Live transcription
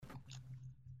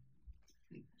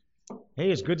Hey,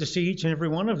 it's good to see each and every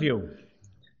one of you.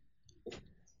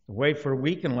 Away for a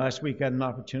week, and last week I had an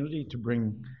opportunity to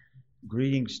bring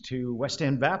greetings to West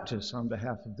End Baptist on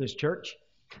behalf of this church.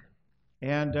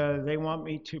 And they want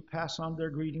me to pass on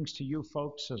their greetings to you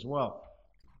folks as well.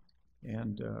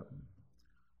 And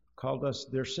called us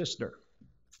their sister.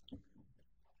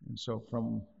 And so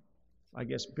from, I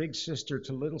guess, big sister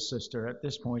to little sister at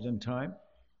this point in time,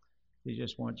 they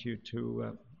just want you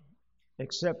to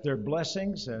accept their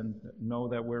blessings and know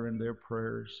that we're in their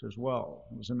prayers as well.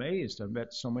 I was amazed. I've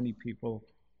met so many people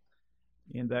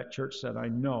in that church that I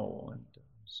know, and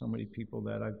so many people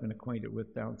that I've been acquainted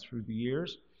with down through the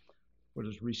years. What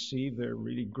is received there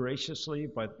really graciously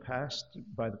by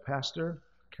the pastor,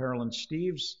 Carolyn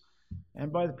Steves,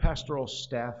 and by the pastoral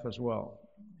staff as well.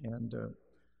 And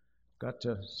got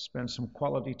to spend some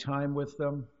quality time with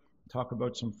them, talk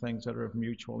about some things that are of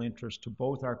mutual interest to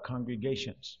both our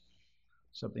congregations.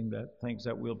 Things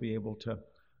that we'll be able to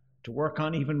work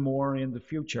on even more in the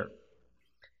future.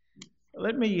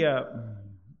 Let me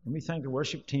thank the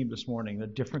worship team this morning. A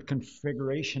different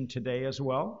configuration today as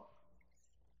well,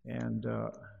 and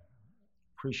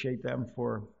appreciate them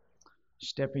for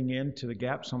stepping into the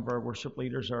gap. Some of our worship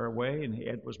leaders are away, and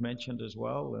Ed was mentioned as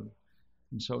well,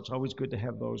 and so it's always good to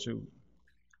have those who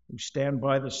stand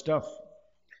by the stuff.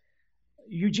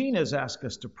 Eugene has asked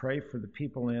us to pray for the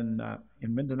people in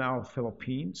Mindanao,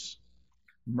 Philippines.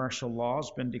 Martial law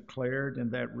has been declared in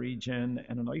that region,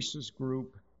 and an ISIS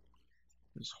group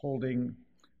is holding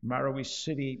Marawi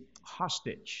City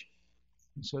hostage.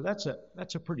 And so that's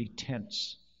a pretty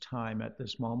tense time at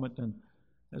this moment. And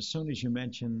as soon as you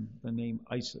mention the name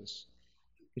ISIS,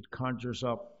 it conjures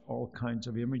up all kinds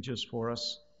of images for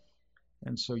us.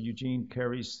 And so Eugene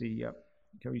carries the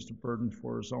burden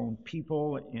for his own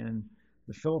people in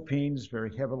the Philippines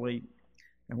very heavily,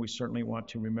 and we certainly want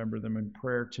to remember them in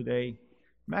prayer today.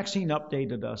 Maxine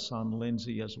updated us on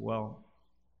Lindsay as well,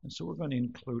 and so we're going to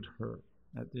include her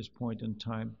at this point in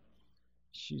time.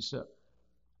 She's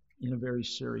in a very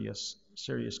serious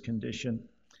condition,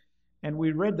 and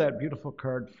we read that beautiful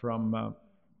card from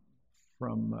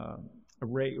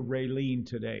Raylene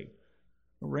today.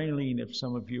 Raylene, if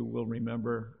some of you will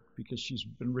remember, because she's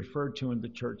been referred to in the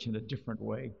church in a different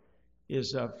way,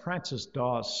 is Francis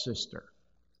Dawes' sister,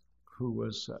 who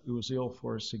was ill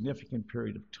for a significant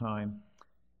period of time,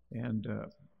 and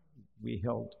we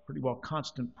held pretty well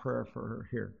constant prayer for her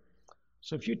here.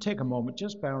 So if you take a moment,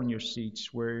 just bow in your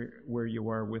seats where you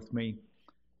are with me,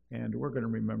 and we're going to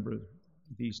remember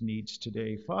these needs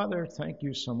today. Father, thank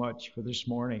you so much for this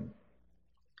morning.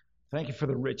 Thank you for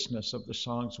the richness of the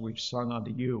songs we've sung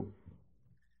unto you.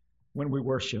 When we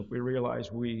worship, we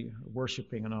realize we are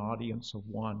worshiping an audience of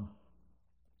one,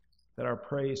 that our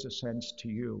praise ascends to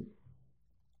you.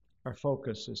 Our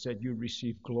focus is that you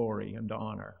receive glory and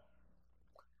honor.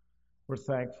 We're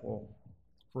thankful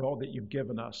for all that you've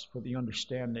given us, for the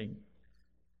understanding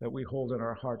that we hold in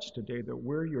our hearts today that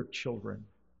we're your children,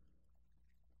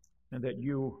 and that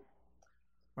you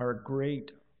are a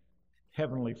great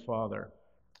heavenly Father.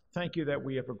 Thank you that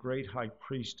we have a great high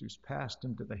priest who's passed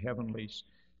into the heavenlies,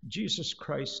 Jesus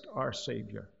Christ, our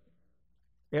Savior,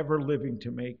 ever living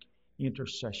to make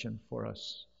intercession for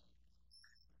us.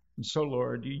 And so,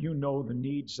 Lord, you know the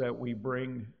needs that we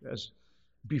bring as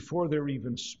before they're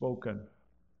even spoken.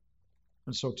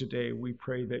 And so today we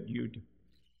pray that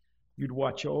you'd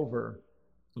watch over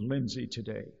Lindsay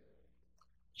today.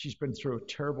 She's been through a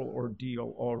terrible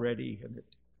ordeal already,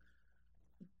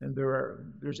 and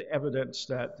there's evidence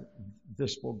that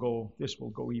this will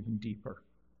go even deeper.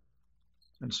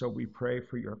 And so we pray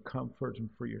for your comfort and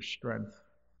for your strength.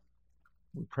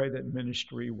 We pray that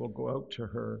ministry will go out to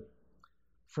her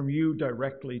from you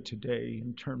directly today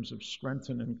in terms of strength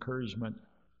and encouragement,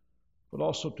 but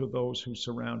also to those who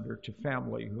surround her, to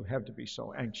family who have to be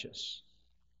so anxious.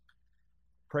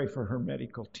 Pray for her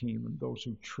medical team and those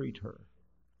who treat her,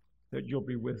 that you'll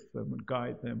be with them and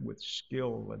guide them with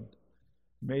skill, and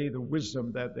may the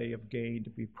wisdom that they have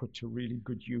gained be put to really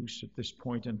good use at this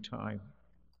point in time.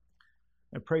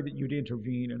 I pray that you'd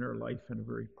intervene in her life in a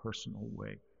very personal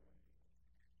way.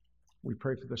 We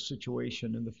pray for the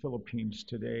situation in the Philippines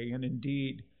today, and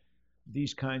indeed,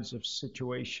 these kinds of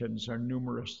situations are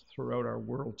numerous throughout our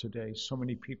world today. So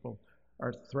many people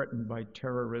are threatened by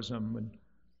terrorism, and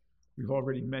we've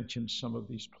already mentioned some of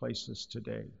these places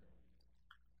today.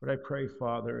 But I pray,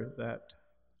 Father, that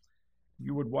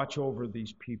you would watch over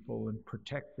these people and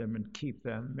protect them and keep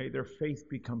them. May their faith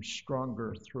become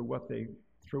stronger through what they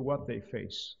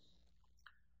face.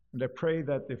 And I pray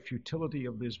that the futility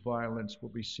of this violence will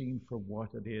be seen for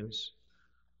what it is,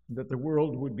 and that the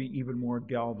world would be even more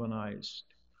galvanized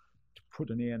to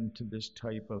put an end to this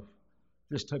type of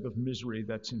this type of misery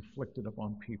that's inflicted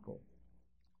upon people.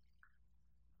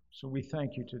 So we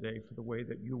thank you today for the way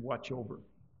that you watch over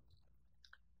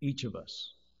each of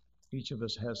us. Each of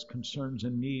us has concerns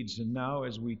and needs, and now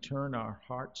as we turn our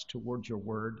hearts towards your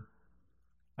word,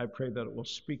 I pray that it will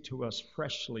speak to us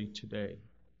freshly today,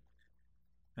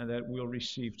 and that we'll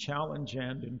receive challenge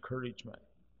and encouragement,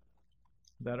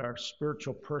 that our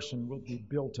spiritual person will be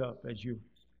built up as you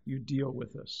deal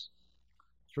with us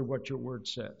through what your word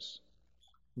says.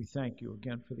 We thank you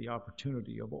again for the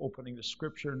opportunity of opening the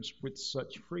scriptures with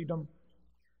such freedom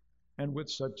and with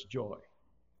such joy.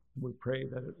 We pray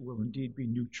that it will indeed be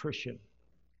nutrition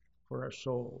for our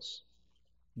souls.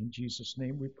 In Jesus'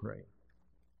 name we pray.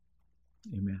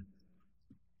 Amen.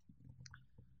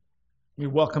 We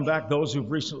welcome back those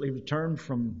who've recently returned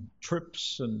from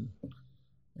trips and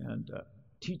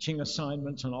teaching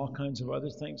assignments and all kinds of other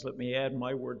things. Let me add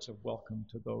my words of welcome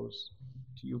to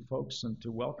you folks, and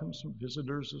to welcome some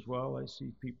visitors as well. I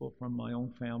see people from my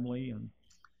own family and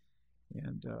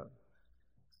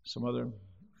some other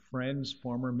friends,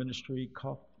 former ministry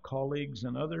colleagues,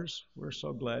 and others. We're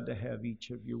so glad to have each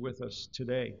of you with us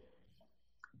today.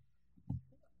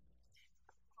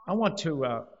 I want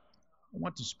to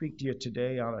speak to you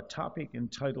today on a topic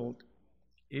entitled,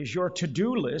 "Is your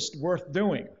to-do list worth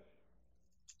doing?"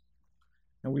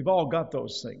 And we've all got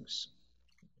those things.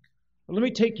 But let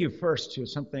me take you first to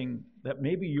something that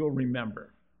maybe you'll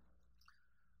remember.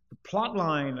 The plot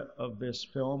line of this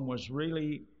film was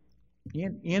really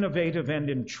innovative and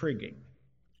intriguing.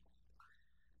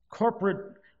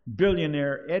 Corporate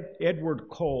billionaire Edward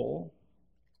Cole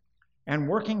and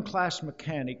working class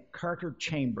mechanic Carter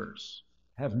Chambers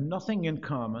have nothing in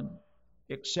common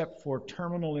except for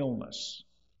terminal illness.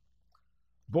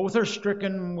 Both are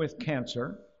stricken with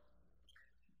cancer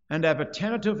and have a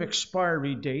tentative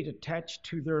expiry date attached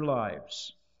to their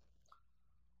lives.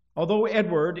 Although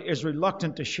Edward is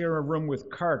reluctant to share a room with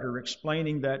Carter,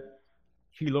 explaining that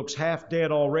he looks half dead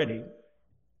already,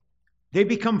 they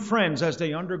become friends as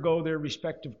they undergo their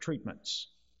respective treatments.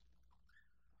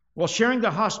 While sharing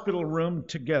the hospital room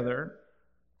together,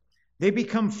 they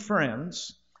become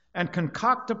friends and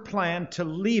concoct a plan to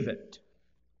leave it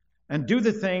and do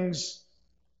the things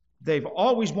they've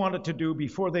always wanted to do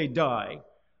before they die,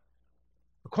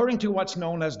 according to what's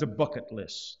known as the bucket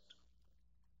list.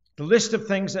 The list of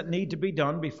things that need to be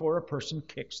done before a person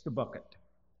kicks the bucket.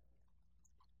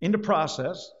 In the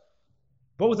process,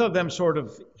 both of them sort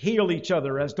of heal each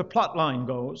other as the plot line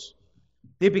goes.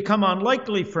 They become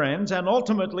unlikely friends and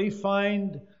ultimately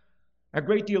find a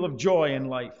great deal of joy in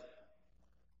life.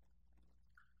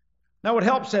 Now, it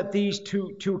helps that these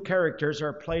two characters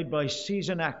are played by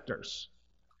seasoned actors,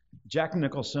 Jack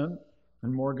Nicholson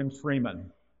and Morgan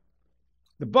Freeman.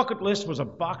 The Bucket List was a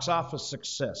box office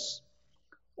success,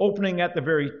 opening at the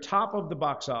very top of the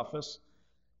box office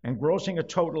and grossing a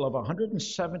total of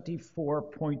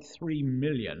 $174.3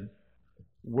 million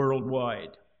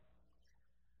worldwide.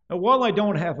 Now, while I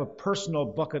don't have a personal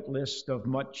bucket list of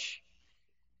much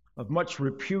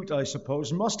repute, I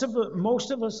suppose, most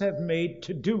of us have made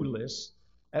to-do lists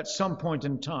at some point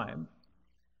in time,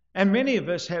 and many of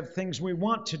us have things we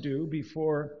want to do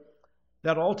before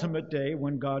that ultimate day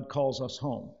when God calls us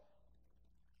home.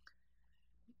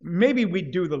 Maybe we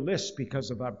do the list because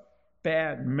of our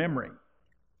bad memory.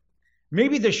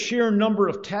 Maybe the sheer number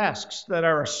of tasks that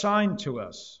are assigned to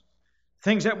us,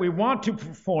 things that we want to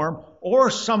perform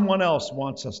or someone else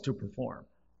wants us to perform.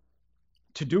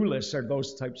 To-do lists are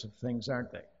those types of things,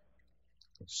 aren't they?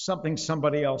 Something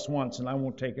somebody else wants, and I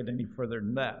won't take it any further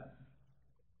than that.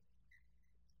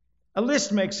 A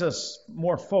list makes us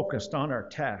more focused on our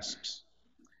tasks.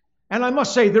 And I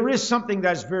must say, there is something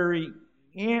that's very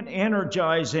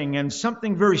energizing and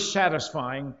something very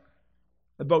satisfying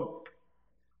about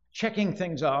checking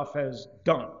things off as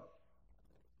done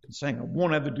and saying, I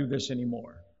won't ever do this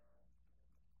anymore.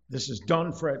 This is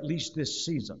done for at least this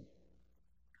season.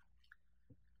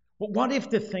 But what if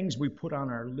the things we put on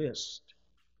our list,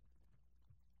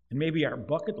 and maybe our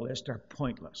bucket list, are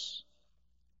pointless?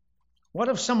 What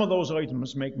if some of those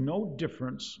items make no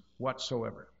difference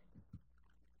whatsoever?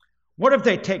 What if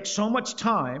they take so much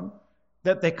time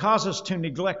that they cause us to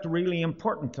neglect really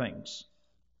important things?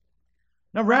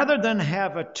 Now, rather than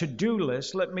have a to-do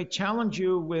list, let me challenge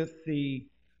you with the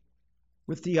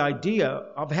idea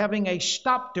of having a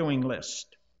stop-doing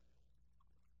list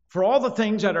for all the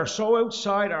things that are so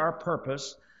outside our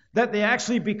purpose that they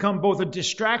actually become both a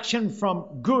distraction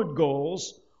from good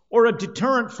goals or a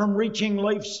deterrent from reaching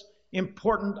life's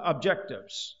important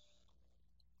objectives.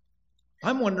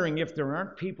 I'm wondering if there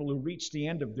aren't people who reach the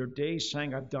end of their days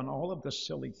saying, I've done all of the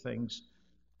silly things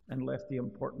and left the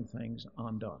important things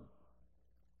undone.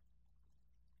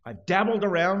 I've dabbled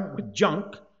around with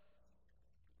junk,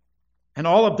 and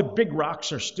all of the big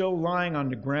rocks are still lying on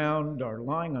the ground or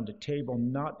lying on the table,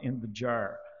 not in the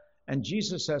jar. And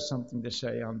Jesus has something to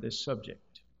say on this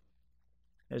subject,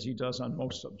 as he does on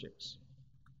most subjects.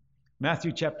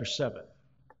 Matthew chapter 7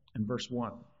 and verse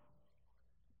 1.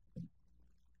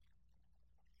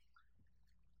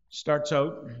 Starts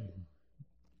out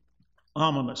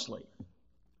ominously.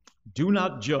 Do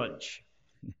not judge,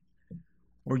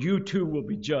 or you too will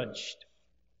be judged.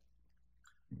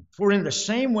 For in the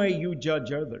same way you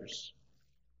judge others,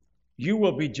 you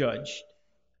will be judged.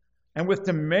 And with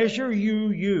the measure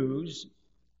you use,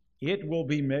 it will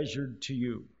be measured to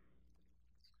you.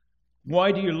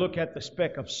 Why do you look at the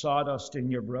speck of sawdust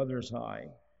in your brother's eye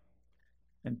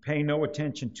and pay no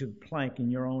attention to the plank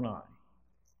in your own eye?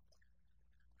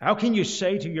 How can you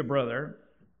say to your brother,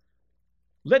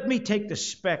 let me take the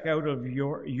speck out of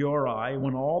your eye,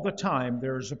 when all the time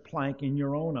there is a plank in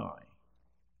your own eye?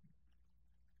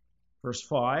 Verse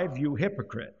 5, you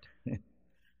hypocrite.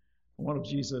 One of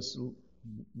Jesus'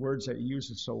 words that he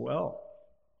uses so well.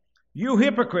 You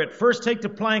hypocrite, first take the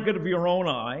plank out of your own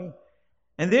eye,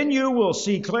 and then you will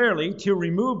see clearly to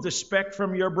remove the speck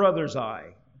from your brother's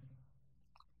eye.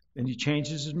 Then he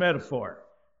changes his metaphor.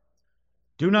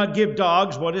 Do not give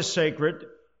dogs what is sacred.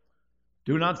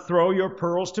 Do not throw your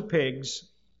pearls to pigs.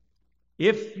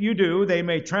 If you do, they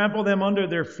may trample them under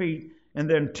their feet and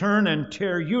then turn and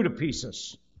tear you to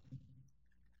pieces.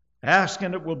 Ask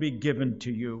and it will be given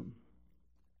to you.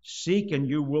 Seek and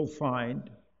you will find.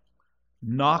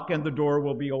 Knock and the door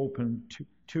will be opened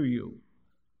to you.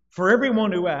 For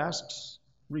everyone who asks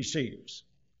receives.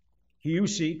 He who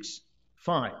seeks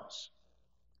finds.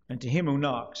 And to him who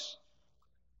knocks,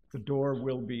 the door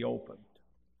will be opened.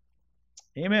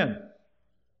 Amen.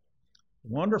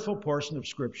 Wonderful portion of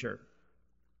Scripture.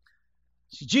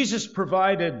 See, Jesus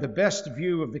provided the best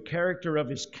view of the character of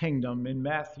his kingdom in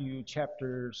Matthew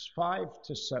chapters 5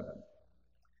 to 7.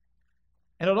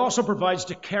 And it also provides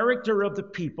the character of the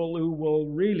people who will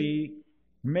really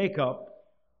make up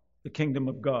the kingdom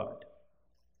of God.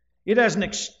 It has an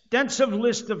extensive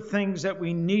list of things that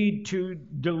we need to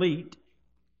delete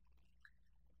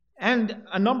and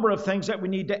a number of things that we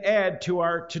need to add to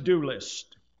our to-do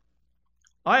list.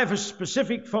 I have a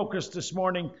specific focus this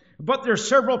morning, but there are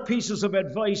several pieces of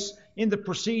advice in the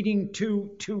preceding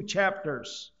two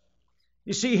chapters.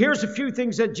 You see, here's a few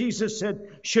things that Jesus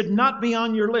said should not be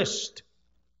on your list.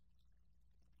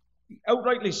 He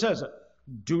outrightly says it.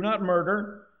 Do not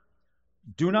murder.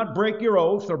 Do not break your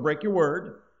oath or break your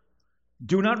word.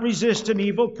 Do not resist an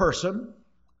evil person.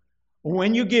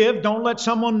 When you give, don't let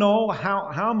someone know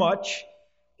how much.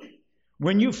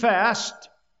 When you fast,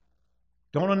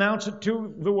 don't announce it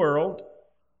to the world.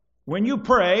 When you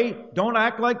pray, don't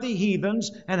act like the heathens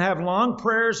and have long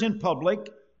prayers in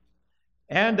public.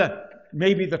 And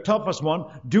maybe the toughest one,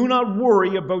 do not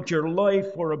worry about your life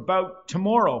or about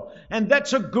tomorrow. And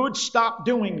that's a good stop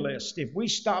doing list. If we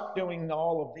stop doing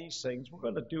all of these things, we're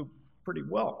going to do pretty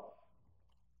well.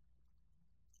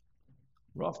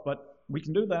 Rough, but we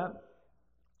can do that.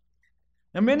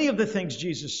 Now, many of the things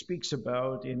Jesus speaks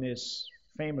about in his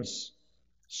famous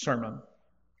sermon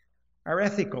are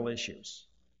ethical issues.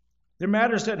 They're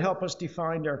matters that help us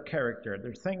define our character.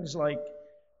 They're things like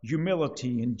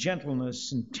humility and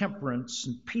gentleness and temperance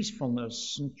and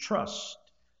peacefulness and trust.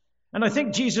 And I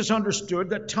think Jesus understood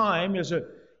that time is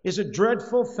a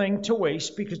dreadful thing to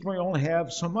waste because we only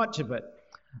have so much of it.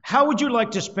 How would you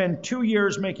like to spend 2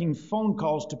 years making phone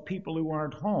calls to people who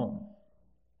aren't home?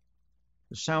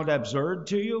 Does it sound absurd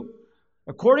to you?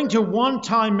 According to one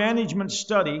time management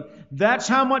study, that's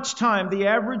how much time the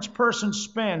average person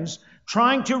spends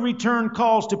trying to return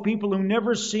calls to people who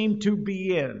never seem to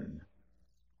be in.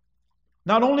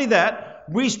 Not only that,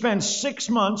 we spend 6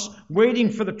 months waiting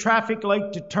for the traffic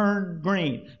light to turn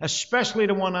green, especially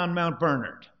the one on Mount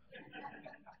Bernard.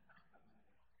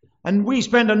 And we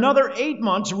spend another 8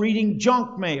 months reading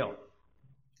junk mail.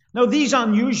 Now, these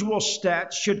unusual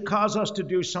stats should cause us to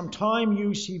do some time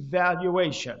use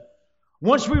evaluation.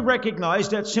 Once we recognize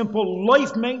that simple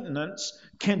life maintenance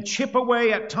can chip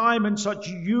away at time in such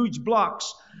huge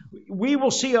blocks, we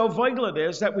will see how vital it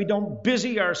is that we don't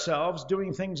busy ourselves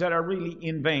doing things that are really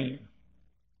in vain.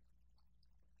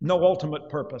 No ultimate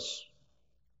purpose.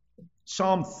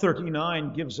 Psalm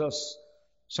 39 gives us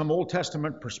some Old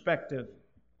Testament perspective.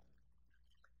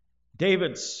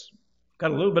 David's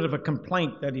got a little bit of a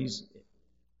complaint that he's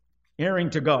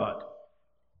airing to God.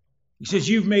 He says,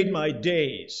 you've made my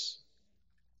days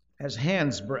as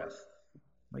hand's breadth.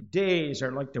 My days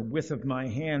are like the width of my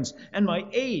hands, and my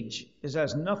age is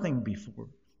as nothing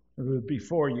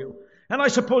before you. And I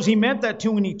suppose he meant that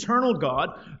to an eternal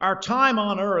God. Our time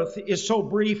on earth is so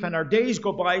brief and our days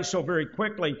go by so very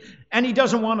quickly, and he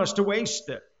doesn't want us to waste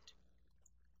it.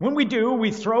 When we do,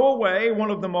 we throw away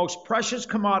one of the most precious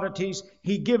commodities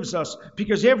he gives us,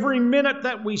 because every minute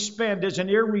that we spend is an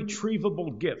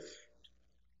irretrievable gift.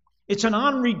 It's an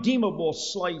unredeemable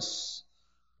slice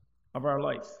of our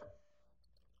life.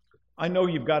 I know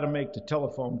you've got to make the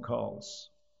telephone calls.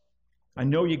 I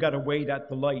know you got to wait at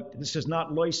the light. This is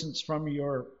not license from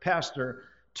your pastor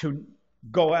to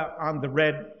go out on the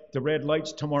red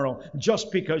lights tomorrow just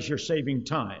because you're saving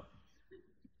time.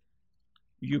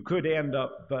 You could end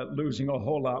up losing a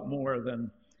whole lot more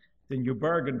than you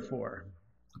bargained for.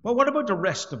 But what about the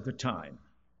rest of the time?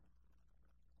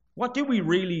 What do we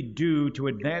really do to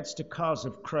advance the cause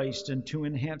of Christ and to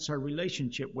enhance our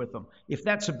relationship with him? If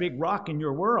that's a big rock in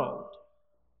your world,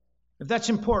 if that's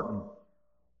important,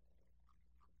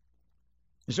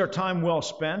 is our time well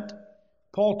spent?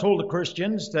 Paul told the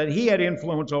Christians that he had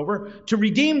influence over to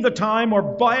redeem the time or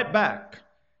buy it back.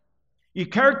 He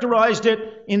characterized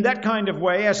it in that kind of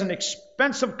way as an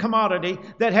expensive commodity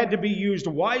that had to be used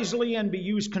wisely and be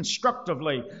used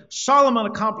constructively. Solomon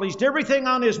accomplished everything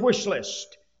on his wish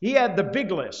list. He had the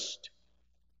big list.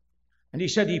 And he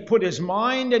said he put his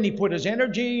mind and he put his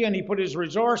energy and he put his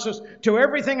resources to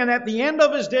everything. And at the end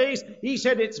of his days, he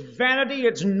said it's vanity,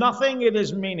 it's nothing, it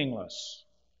is meaningless.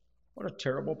 What a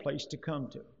terrible place to come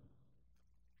to.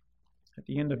 At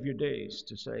the end of your days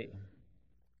to say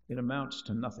it amounts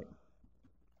to nothing.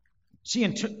 See,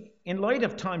 in light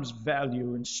of time's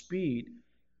value and speed,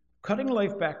 cutting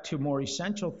life back to more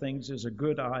essential things is a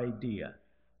good idea.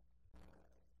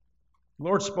 The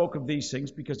Lord spoke of these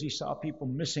things because he saw people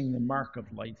missing the mark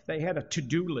of life. They had a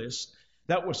to-do list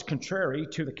that was contrary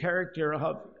to the character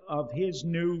of his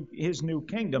new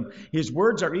kingdom. His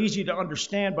words are easy to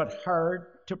understand but hard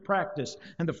to practice.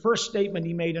 And the first statement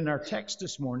he made in our text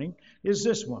this morning is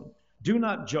this one. Do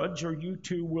not judge, or you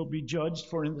too will be judged,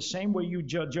 for in the same way you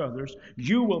judge others,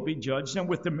 you will be judged, and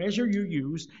with the measure you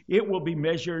use, it will be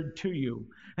measured to you.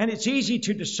 And it's easy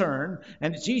to discern,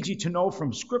 and it's easy to know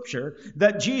from Scripture,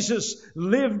 that Jesus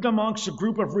lived amongst a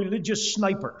group of religious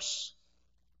snipers.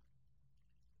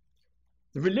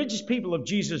 The religious people of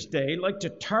Jesus' day liked to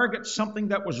target something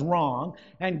that was wrong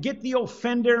and get the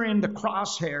offender in the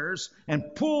crosshairs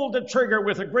and pull the trigger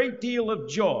with a great deal of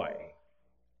joy.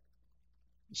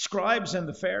 Scribes and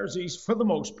the Pharisees, for the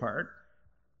most part,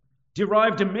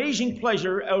 derived amazing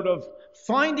pleasure out of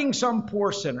finding some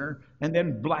poor sinner and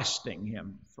then blasting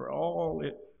him for all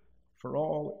it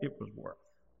was worth.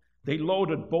 They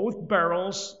loaded both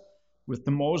barrels with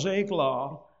the Mosaic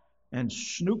law and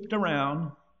snooped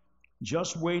around,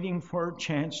 just waiting for a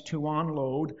chance to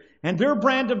unload. And their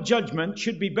brand of judgment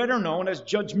should be better known as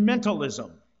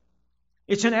judgmentalism.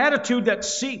 It's an attitude that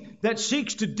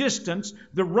seeks to distance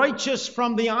the righteous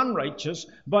from the unrighteous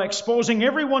by exposing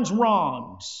everyone's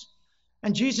wrongs.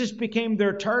 And Jesus became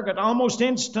their target almost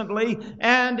instantly,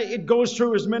 and it goes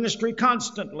through his ministry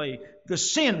constantly. The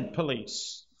sin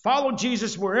police followed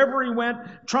Jesus wherever he went,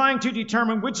 trying to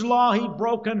determine which law he'd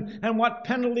broken and what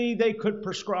penalty they could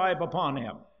prescribe upon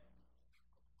him.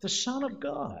 The Son of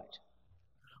God,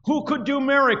 who could do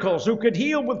miracles, who could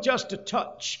heal with just a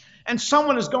touch. And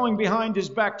someone is going behind his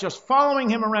back, just following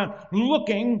him around,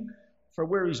 looking for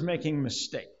where he's making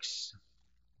mistakes.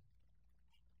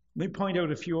 Let me point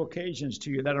out a few occasions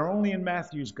to you that are only in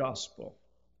Matthew's gospel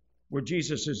where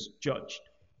Jesus is judged.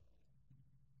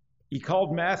 He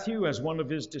called Matthew as one of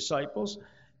his disciples,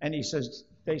 and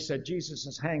they said Jesus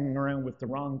is hanging around with the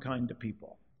wrong kind of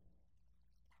people.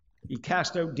 He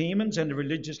cast out demons, and the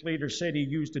religious leaders said he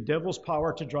used the devil's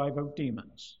power to drive out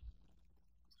demons.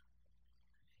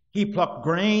 He plucked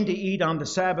grain to eat on the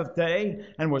Sabbath day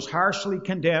and was harshly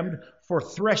condemned for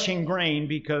threshing grain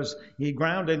because he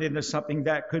ground it into something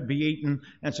that could be eaten.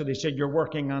 And so they said, you're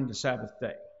working on the Sabbath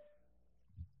day.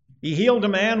 He healed a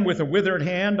man with a withered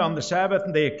hand on the Sabbath,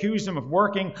 and they accused him of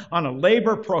working on a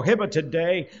labor-prohibited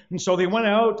day. And so they went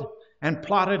out and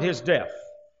plotted his death.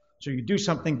 So you do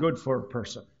something good for a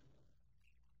person.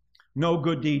 No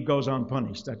good deed goes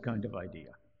unpunished, that kind of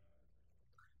idea.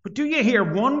 But do you hear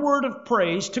one word of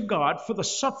praise to God for the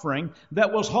suffering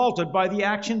that was halted by the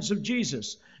actions of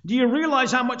Jesus? Do you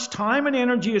realize how much time and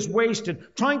energy is wasted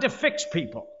trying to fix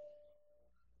people,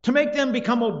 to make them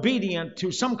become obedient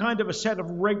to some kind of a set of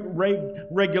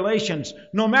regulations,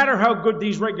 no matter how good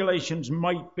these regulations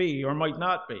might be or might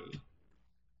not be?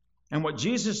 And what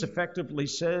Jesus effectively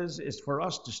says is for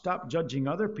us to stop judging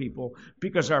other people,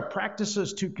 because our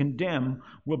practices to condemn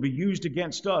will be used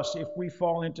against us if we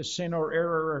fall into sin or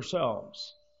error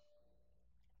ourselves.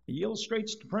 He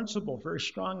illustrates the principle very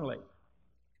strongly.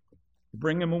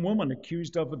 Bring him a woman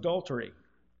accused of adultery,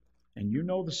 and you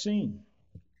know the scene.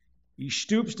 He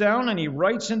stoops down and he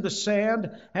writes in the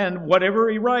sand, and whatever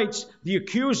he writes, the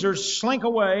accusers slink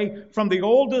away from the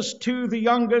oldest to the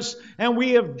youngest, and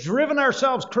we have driven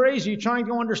ourselves crazy trying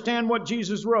to understand what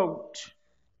Jesus wrote.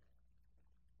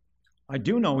 I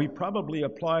do know he probably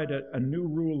applied a new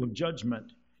rule of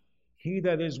judgment. He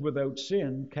that is without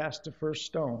sin cast the first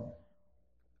stone.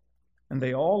 And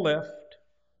they all left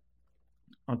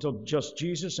until just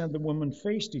Jesus and the woman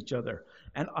faced each other.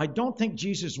 And I don't think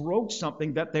Jesus wrote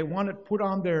something that they wanted put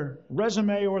on their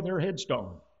resume or their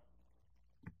headstone.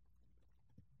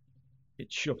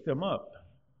 It shook them up.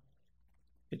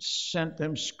 It sent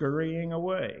them scurrying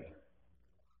away.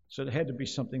 So it had to be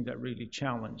something that really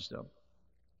challenged them.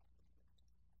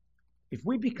 If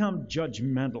we become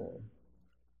judgmental,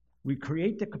 we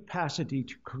create the capacity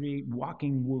to create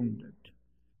walking wounded.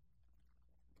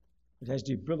 It has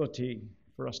the ability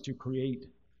for us to create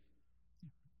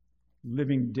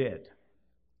living dead.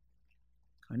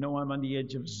 I know I'm on the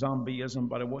edge of zombieism,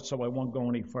 so I won't go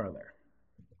any further.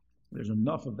 There's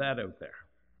enough of that out there.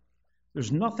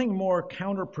 There's nothing more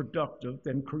counterproductive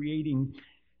than creating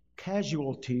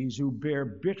casualties who bear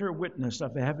bitter witness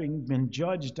of having been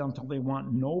judged until they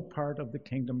want no part of the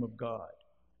kingdom of God.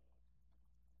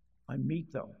 I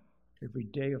meet them every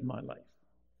day of my life.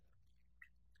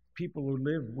 People who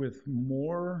live with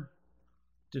more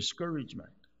discouragement.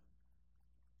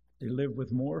 They live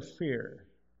with more fear.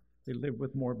 They live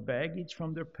with more baggage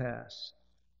from their past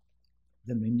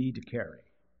than they need to carry.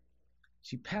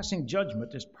 See, passing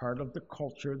judgment is part of the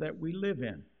culture that we live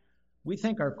in. We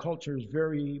think our culture is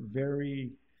very,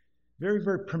 very, very,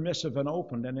 very permissive and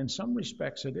open, and in some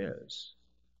respects it is.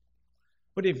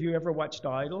 But if you ever watched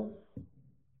Idol,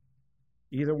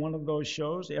 either one of those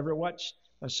shows, ever watched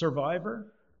a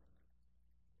Survivor,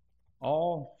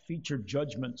 all feature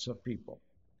judgments of people.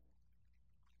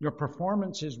 Your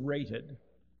performance is rated.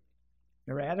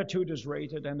 Your attitude is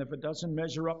rated, and if it doesn't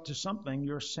measure up to something,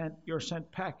 you're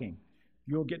sent packing.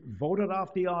 You'll get voted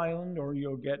off the island, or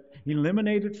you'll get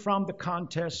eliminated from the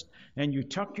contest, and you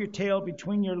tuck your tail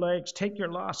between your legs, take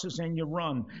your losses, and you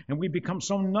run. And we become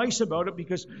so nice about it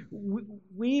because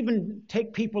we even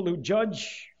take people who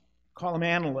judge, call them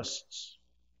analysts.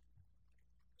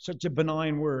 Such a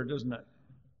benign word, isn't it?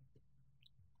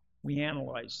 We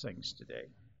analyze things today.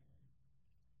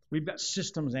 We've got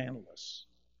systems analysts,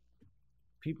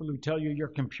 people who tell you your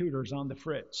computer's on the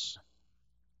fritz.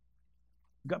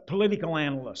 We've got political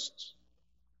analysts,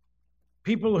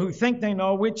 people who think they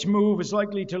know which move is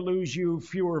likely to lose you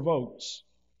fewer votes.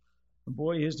 And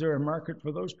boy, is there a market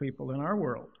for those people in our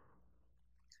world.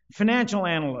 Financial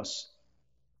analysts,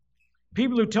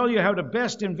 people who tell you how to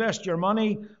best invest your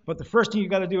money, but the first thing you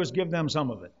got to do is give them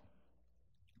some of it.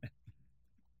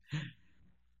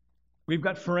 We've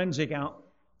got forensic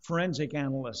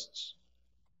analysts,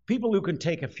 people who can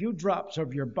take a few drops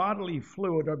of your bodily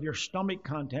fluid, of your stomach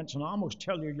contents, and almost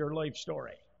tell you your life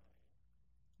story.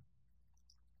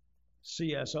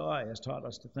 CSI has taught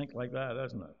us to think like that,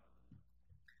 hasn't it?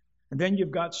 And then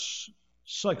you've got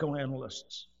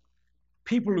psychoanalysts,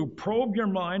 people who probe your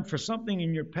mind for something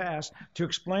in your past to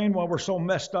explain why we're so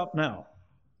messed up now.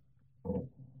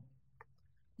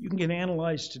 You can get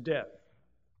analyzed to death.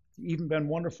 Even been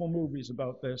wonderful movies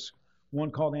about this. One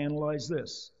called Analyze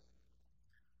This.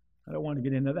 I don't want to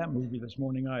get into that movie this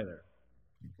morning either.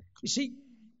 You see,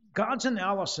 God's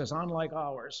analysis, unlike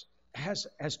ours,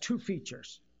 has two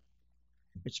features.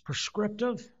 It's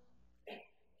prescriptive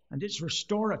and it's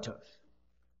restorative.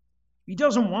 He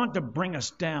doesn't want to bring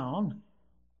us down.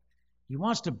 He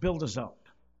wants to build us up.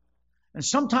 And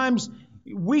sometimes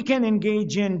we can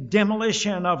engage in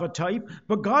demolition of a type,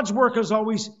 but God's work is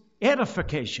always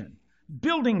edification,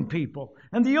 building people.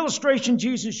 And the illustration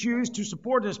Jesus used to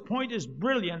support his point is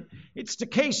brilliant. It's the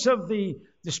case of the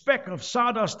speck of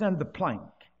sawdust and the plank.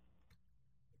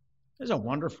 There's a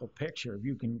wonderful picture if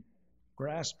you can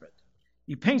grasp it.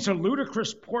 He paints a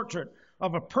ludicrous portrait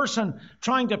of a person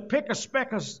trying to pick a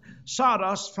speck of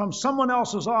sawdust from someone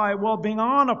else's eye while being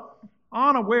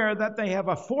unaware that they have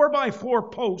a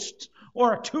 4x4 post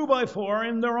or a 2x4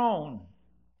 in their own.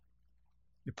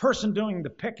 The person doing the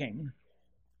picking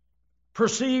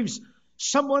perceives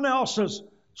someone else's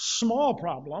small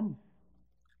problem,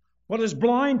 but is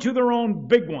blind to their own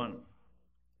big one.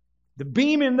 The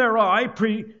beam in their eye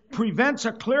prevents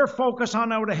a clear focus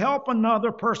on how to help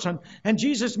another person. And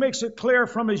Jesus makes it clear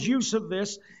from his use of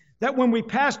this that when we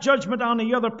pass judgment on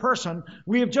the other person,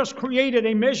 we have just created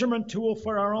a measurement tool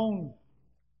for our own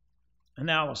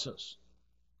analysis.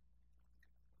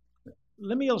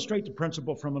 Let me illustrate the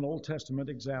principle from an Old Testament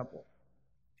example.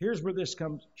 Here's where this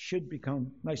should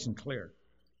become nice and clear.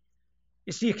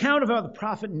 It's the account of how the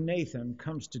prophet Nathan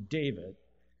comes to David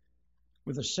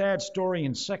with a sad story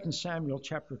in 2 Samuel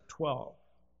chapter 12.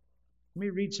 Let me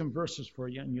read some verses for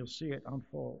you and you'll see it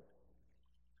unfold.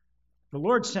 The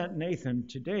Lord sent Nathan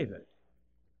to David,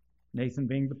 Nathan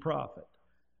being the prophet.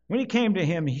 When he came to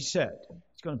him, he said,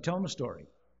 he's going to tell him a story.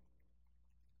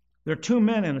 There are two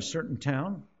men in a certain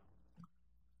town,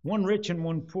 one rich and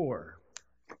one poor.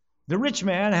 The rich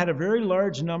man had a very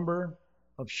large number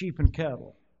of sheep and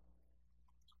cattle,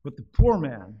 but the poor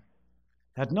man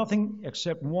had nothing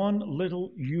except one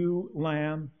little ewe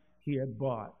lamb he had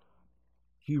bought.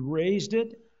 He raised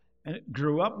it, and it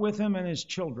grew up with him and his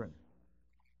children.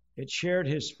 It shared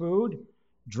his food,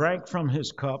 drank from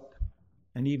his cup,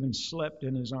 and even slept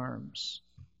in his arms.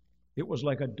 It was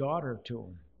like a daughter to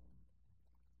him.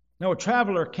 Now a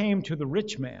traveler came to the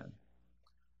rich man,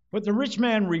 but the rich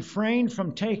man refrained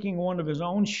from taking one of his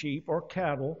own sheep or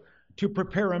cattle to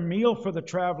prepare a meal for the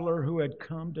traveler who had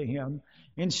come to him.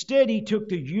 Instead, he took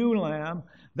the ewe lamb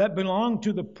that belonged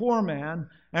to the poor man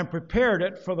and prepared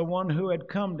it for the one who had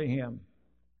come to him.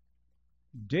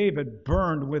 David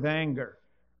burned with anger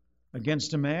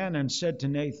against the man and said to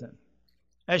Nathan,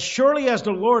 "As surely as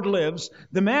the Lord lives,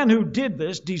 the man who did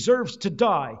this deserves to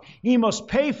die. He must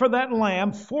pay for that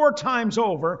lamb 4 times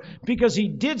over because he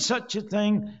did such a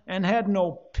thing and had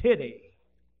no pity."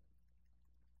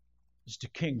 It's the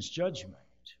king's judgment.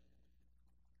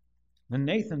 Then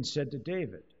Nathan said to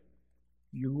David,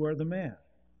 "You are the man."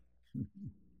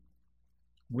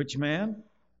 Which man?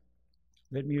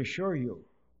 Let me assure you,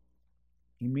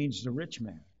 he means the rich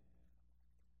man.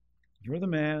 You're the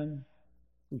man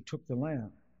who took the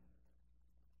lamb.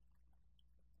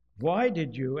 Why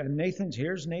did you, and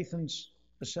here's Nathan's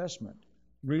assessment,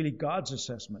 really God's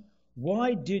assessment.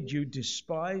 Why did you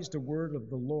despise the word of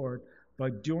the Lord by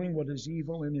doing what is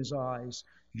evil in his eyes?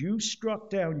 You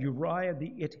struck down Uriah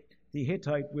the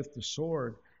Hittite with the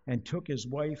sword and took his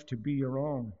wife to be your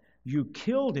own. You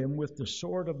killed him with the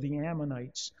sword of the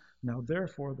Ammonites. Now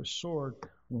therefore the sword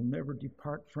will never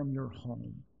depart from your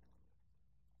home.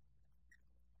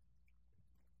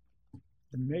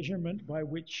 The measurement by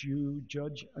which you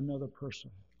judge another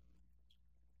person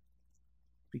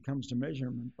becomes the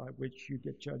measurement by which you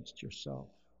get judged yourself.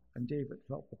 And David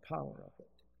felt the power of it.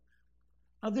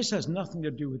 Now, this has nothing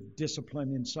to do with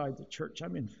discipline inside the church.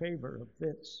 I'm in favor of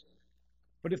this.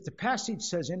 But if the passage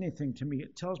says anything to me,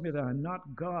 it tells me that I'm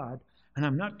not God and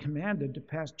I'm not commanded to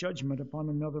pass judgment upon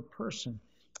another person.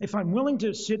 If I'm willing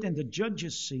to sit in the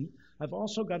judge's seat, I've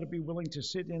also got to be willing to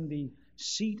sit in the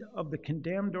seat of the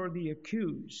condemned or the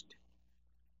accused.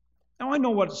 Now, I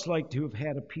know what it's like to have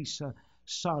had a piece of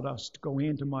sawdust go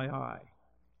into my eye.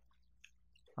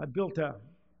 I built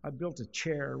a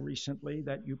chair recently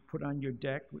that you put on your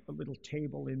deck with a little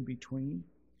table in between.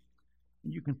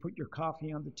 And you can put your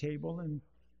coffee on the table, and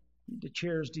the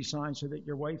chair is designed so that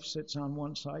your wife sits on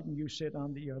one side and you sit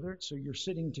on the other. So you're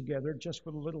sitting together just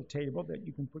with a little table that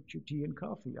you can put your tea and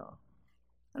coffee on.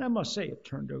 And I must say it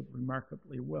turned out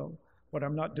remarkably well, but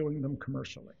I'm not doing them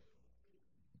commercially.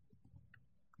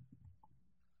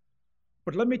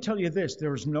 But let me tell you this,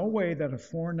 there is no way that a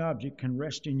foreign object can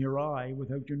rest in your eye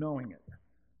without you knowing it.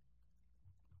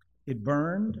 It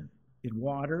burned, it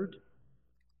watered,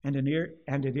 and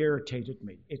it irritated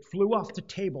me. It flew off the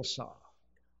table saw,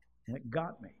 and it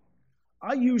got me.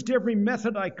 I used every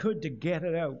method I could to get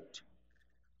it out.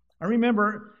 I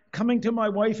remember coming to my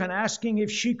wife and asking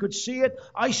if she could see it.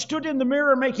 I stood in the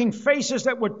mirror making faces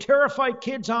that would terrify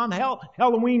kids on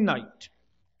Halloween night.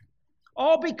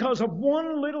 All because of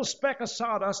one little speck of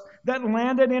sawdust that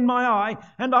landed in my eye,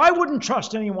 and I wouldn't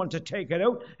trust anyone to take it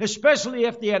out, especially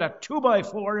if they had a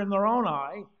 2x4 in their own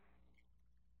eye.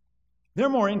 They're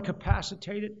more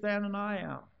incapacitated than I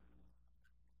am.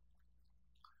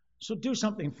 So do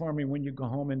something for me when you go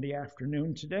home in the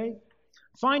afternoon today.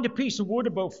 Find a piece of wood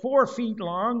about 4 feet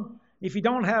long. If you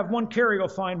don't have one, Carrie will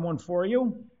find one for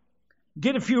you.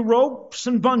 Get a few ropes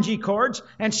and bungee cords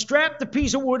and strap the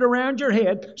piece of wood around your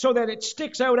head so that it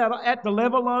sticks out at the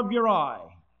level of your eye.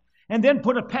 And then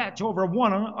put a patch over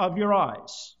one of your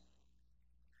eyes.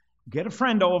 Get a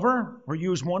friend over or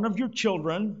use one of your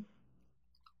children.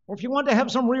 Or if you want to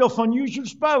have some real fun, use your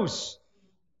spouse.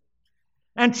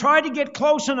 And try to get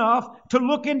close enough to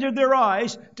look into their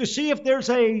eyes to see if there's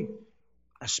a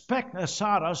speck of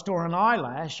sawdust or an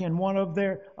eyelash in one of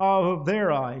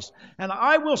their eyes. And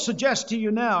I will suggest to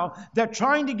you now that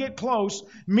trying to get close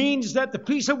means that the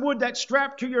piece of wood that's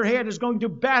strapped to your head is going to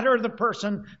batter the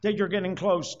person that you're getting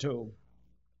close to.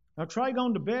 Now try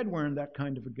going to bed wearing that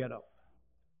kind of a getup.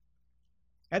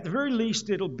 At the very least,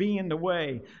 it'll be in the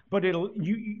way, but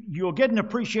you'll get an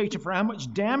appreciation for how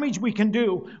much damage we can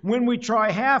do when we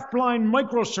try half-blind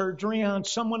microsurgery on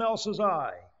someone else's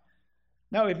eye.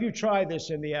 Now, if you try this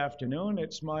in the afternoon,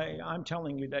 I'm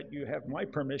telling you that you have my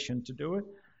permission to do it,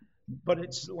 but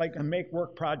it's like a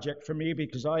make-work project for me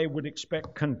because I would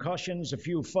expect concussions, a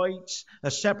few fights, a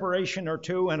separation or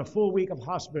two, and a full week of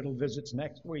hospital visits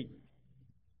next week.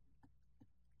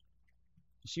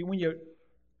 See, when you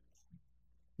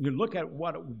look at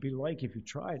what it would be like if you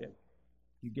tried it,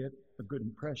 you get a good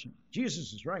impression.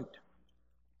 Jesus is right.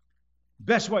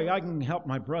 Best way I can help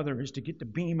my brother is to get the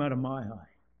beam out of my eye.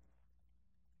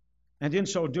 And in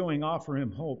so doing, offer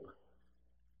him hope.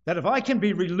 That if I can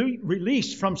be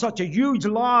released from such a huge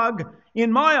log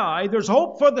in my eye, there's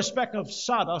hope for the speck of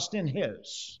sawdust in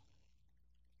his.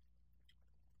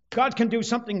 God can do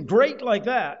something great like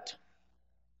that.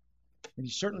 And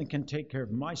He certainly can take care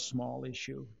of my small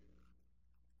issue.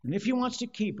 And if He wants to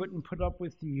keep it and put up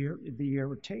with the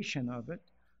irritation of it,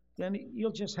 then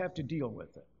you'll just have to deal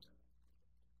with it.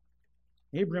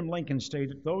 Abraham Lincoln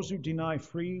stated, "Those who deny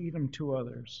freedom to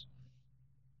others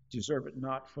deserve it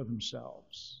not for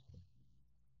themselves."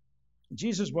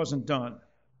 Jesus wasn't done.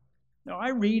 Now, I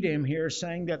read Him here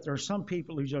saying that there are some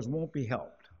people who just won't be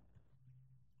helped.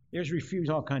 They just refuse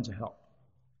all kinds of help.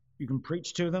 You can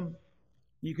preach to them.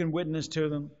 You can witness to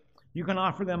them. You can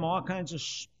offer them all kinds of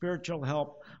spiritual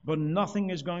help, but nothing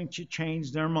is going to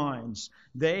change their minds.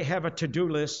 They have a to-do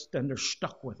list and they're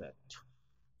stuck with it.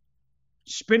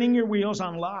 Spinning your wheels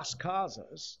on lost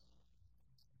causes,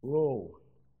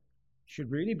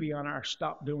 should really be on our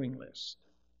stop doing list.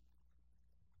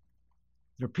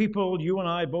 There are people you and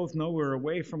I both know who are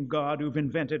away from God who've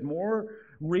invented more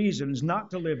reasons not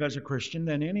to live as a Christian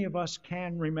than any of us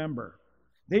can remember.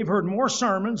 They've heard more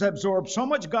sermons, absorbed so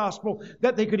much gospel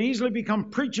that they could easily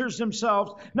become preachers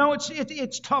themselves. Now,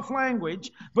 it's tough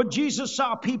language, but Jesus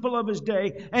saw people of His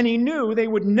day, and He knew they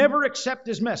would never accept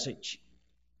His message.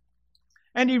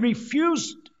 And He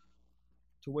refused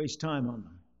to waste time on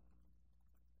them.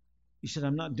 He said,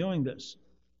 "I'm not doing this,"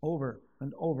 over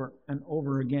and over and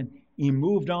over again. He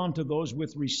moved on to those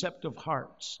with receptive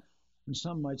hearts. And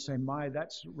some might say, "My,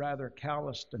 that's rather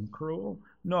calloused and cruel."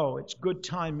 No, it's good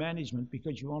time management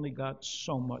because you only got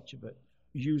so much of it.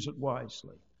 Use it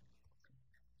wisely.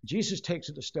 Jesus takes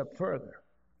it a step further.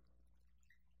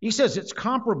 He says it's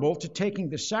comparable to taking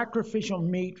the sacrificial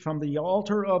meat from the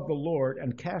altar of the Lord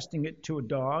and casting it to a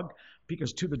dog,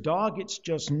 because to the dog it's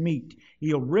just meat.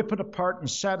 He'll rip it apart and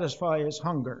satisfy his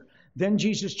hunger. Then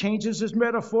Jesus changes his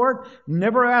metaphor,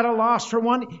 never at a loss for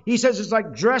one. He says it's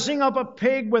like dressing up a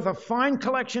pig with a fine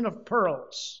collection of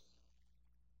pearls.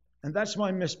 And that's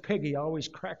why Miss Piggy always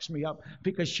cracks me up,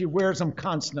 because she wears them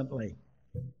constantly.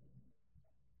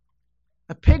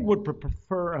 A pig would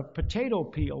prefer a potato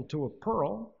peel to a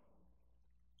pearl.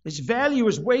 Its value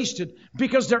is wasted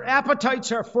because their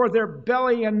appetites are for their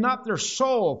belly and not their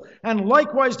soul. And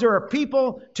likewise, there are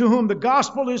people to whom the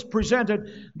gospel is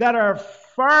presented that are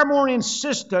far more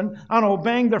insistent on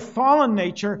obeying their fallen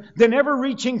nature than ever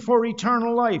reaching for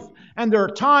eternal life. And there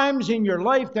are times in your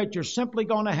life that you're simply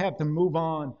going to have to move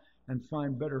on and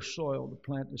find better soil to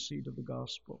plant the seed of the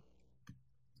gospel.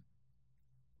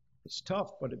 It's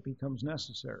tough, but it becomes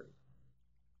necessary.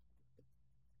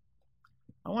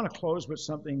 I want to close with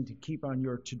something to keep on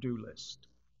your to-do list.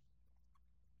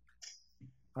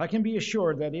 I can be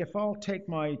assured that if I'll take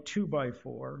my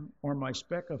 2x4 or my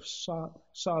speck of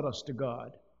sawdust to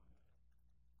God,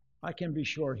 I can be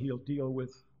sure He'll deal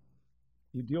with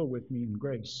me in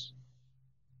grace.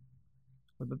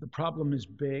 Whether the problem is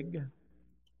big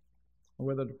or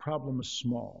whether the problem is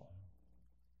small.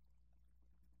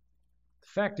 The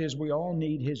fact is, we all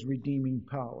need His redeeming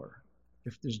power.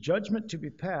 If there's judgment to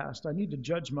be passed, I need to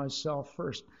judge myself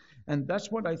first. And that's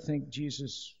what I think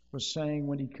Jesus was saying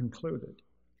when He concluded.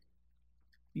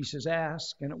 He says,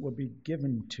 "Ask, and it will be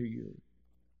given to you."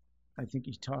 I think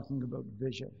He's talking about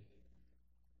vision.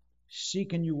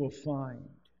 Seek, and you will find.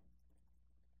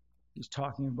 He's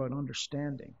talking about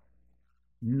understanding.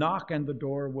 Knock, and the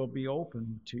door will be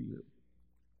opened to you.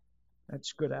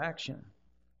 That's good action.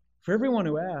 For everyone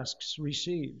who asks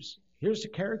receives. Here's the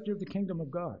character of the kingdom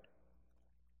of God.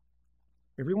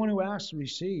 Everyone who asks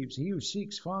receives. He who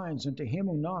seeks finds, and to him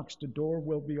who knocks the door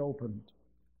will be opened.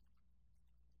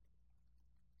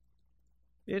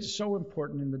 It's so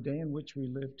important in the day in which we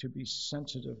live to be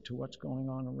sensitive to what's going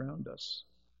on around us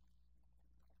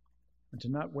and to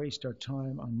not waste our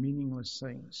time on meaningless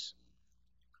things.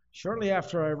 Shortly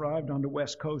after I arrived on the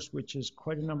West Coast, which is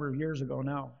quite a number of years ago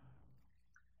now,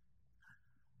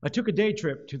 I took a day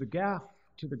trip to the Gaff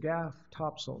to the Gaff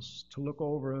topsails to look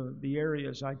over the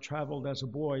areas I traveled as a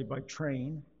boy by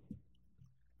train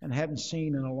and hadn't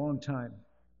seen in a long time.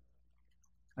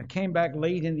 I came back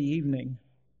late in the evening.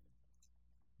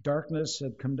 Darkness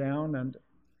had come down, and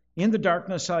in the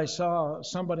darkness I saw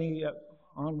somebody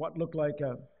on what looked like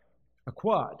a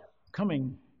quad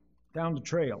coming down the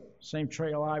trail, same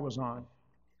trail I was on.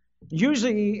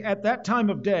 Usually at that time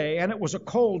of day, and it was a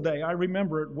cold day, I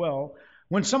remember it well,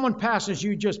 when someone passes,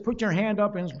 you just put your hand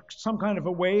up in some kind of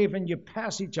a wave and you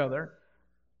pass each other.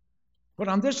 But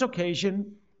on this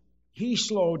occasion, he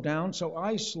slowed down, so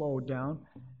I slowed down,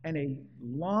 and a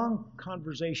long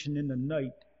conversation in the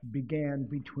night began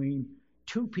between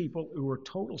two people who were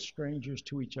total strangers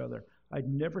to each other. I'd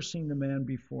never seen the man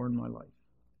before in my life.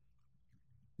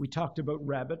 We talked about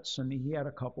rabbits, and he had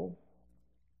a couple.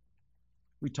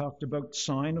 We talked about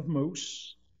sign of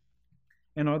moose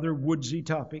and other woodsy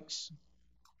topics.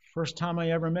 First time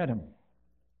I ever met him.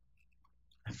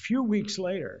 A few weeks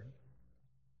later,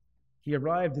 he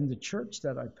arrived in the church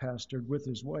that I pastored with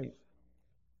his wife.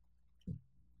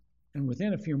 And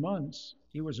within a few months,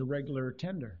 he was a regular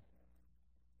attender.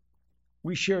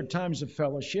 We shared times of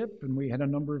fellowship, and we had a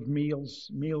number of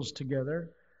meals together,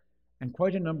 and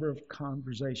quite a number of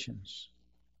conversations.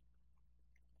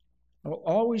 I'll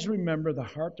always remember the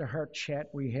heart-to-heart chat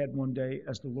we had one day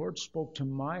as the Lord spoke to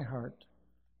my heart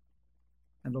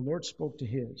and the Lord spoke to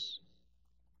his.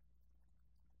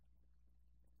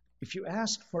 If you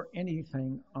ask for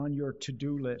anything on your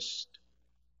to-do list,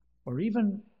 or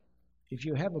even if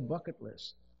you have a bucket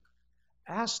list,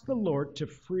 ask the Lord to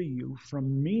free you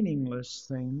from meaningless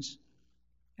things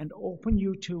and open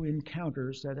you to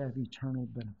encounters that have eternal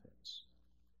benefits.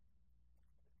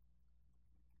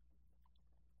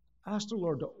 Ask the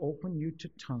Lord to open you to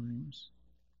times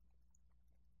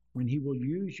when he will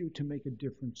use you to make a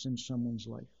difference in someone's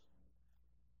life.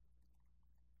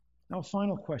 Now, a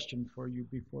final question for you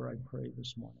before I pray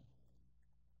this morning.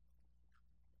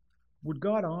 Would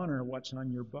God honor what's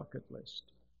on your bucket list?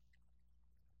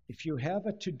 If you have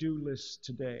a to-do list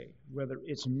today, whether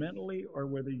it's mentally or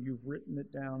whether you've written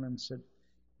it down and said,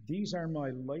 these are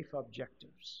my life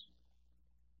objectives.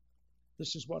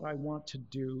 This is what I want to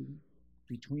do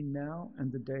between now and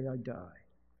the day I die.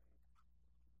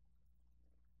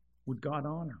 Would God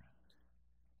honor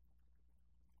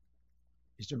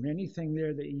it? Is there anything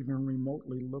there that even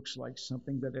remotely looks like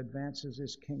something that advances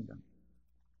his kingdom?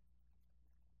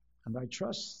 And I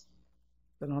trust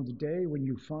that on the day when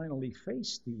you finally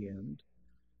face the end,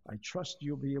 I trust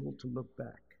you'll be able to look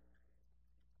back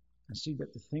and see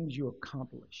that the things you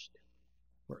accomplished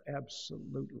were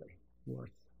absolutely worth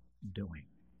doing.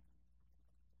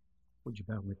 Would you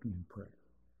bow with me in prayer?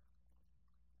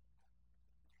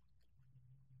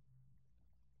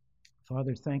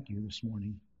 Father, thank you this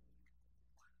morning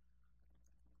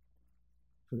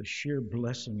for the sheer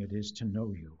blessing it is to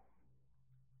know you.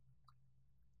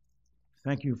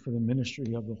 Thank you for the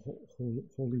ministry of the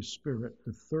Holy Spirit,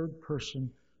 the third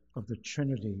person of the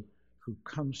Trinity who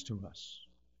comes to us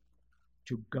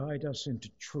to guide us into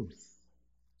truth.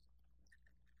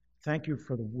 Thank you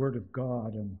for the Word of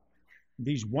God and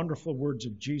these wonderful words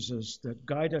of Jesus that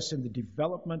guide us in the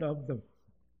development of the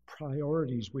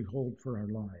priorities we hold for our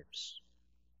lives.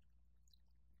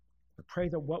 I pray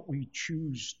that what we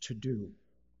choose to do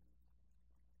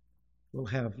will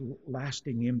have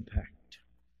lasting impact.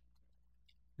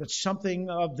 That something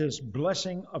of this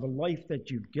blessing of a life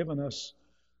that you've given us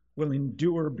will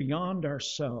endure beyond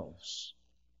ourselves.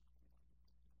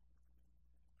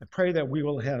 I pray that we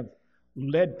will have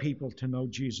led people to know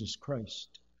Jesus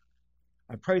Christ.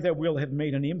 I pray that we'll have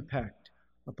made an impact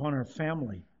upon our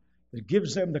family that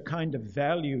gives them the kind of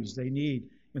values they need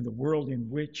in the world in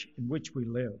which we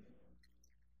live.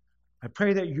 I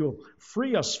pray that you'll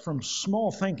free us from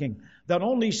small thinking that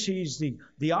only sees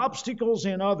the obstacles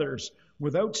in others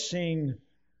without seeing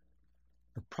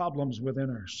the problems within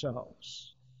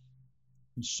ourselves.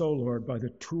 And so, Lord, by the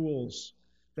tools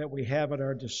that we have at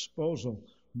our disposal,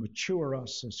 mature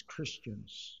us as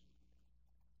Christians.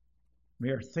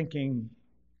 May our thinking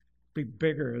be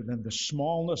bigger than the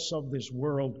smallness of this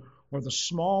world or the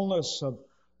smallness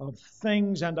of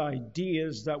things and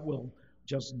ideas that will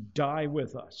just die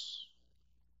with us.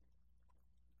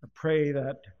 I pray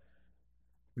that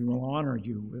we will honor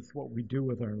you with what we do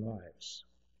with our lives,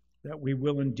 that we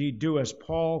will indeed do as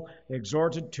Paul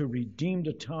exhorted to redeem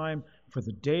the time, for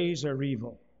the days are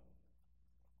evil.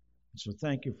 And so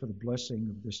thank you for the blessing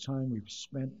of this time we've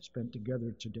spent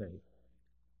together today.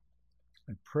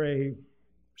 I pray,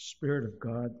 Spirit of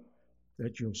God,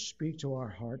 that you'll speak to our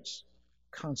hearts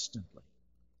constantly.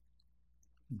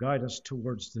 Guide us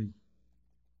towards the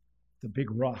the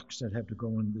big rocks that have to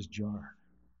go in this jar.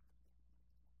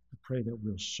 I pray that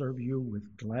we'll serve you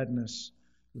with gladness,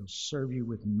 we'll serve you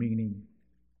with meaning,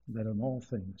 that in all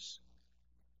things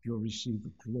you'll receive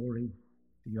the glory,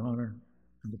 the honor,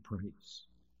 and the praise.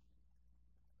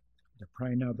 I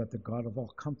pray now that the God of all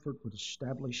comfort would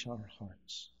establish our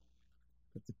hearts,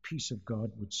 that the peace of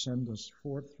God would send us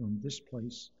forth from this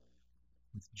place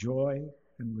with joy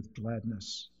and with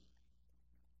gladness.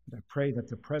 And I pray that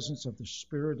the presence of the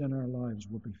Spirit in our lives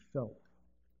will be felt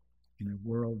in a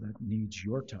world that needs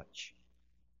your touch.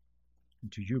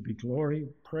 And to you be glory,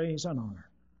 praise, and honor.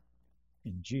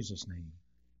 In Jesus' name,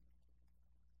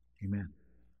 amen.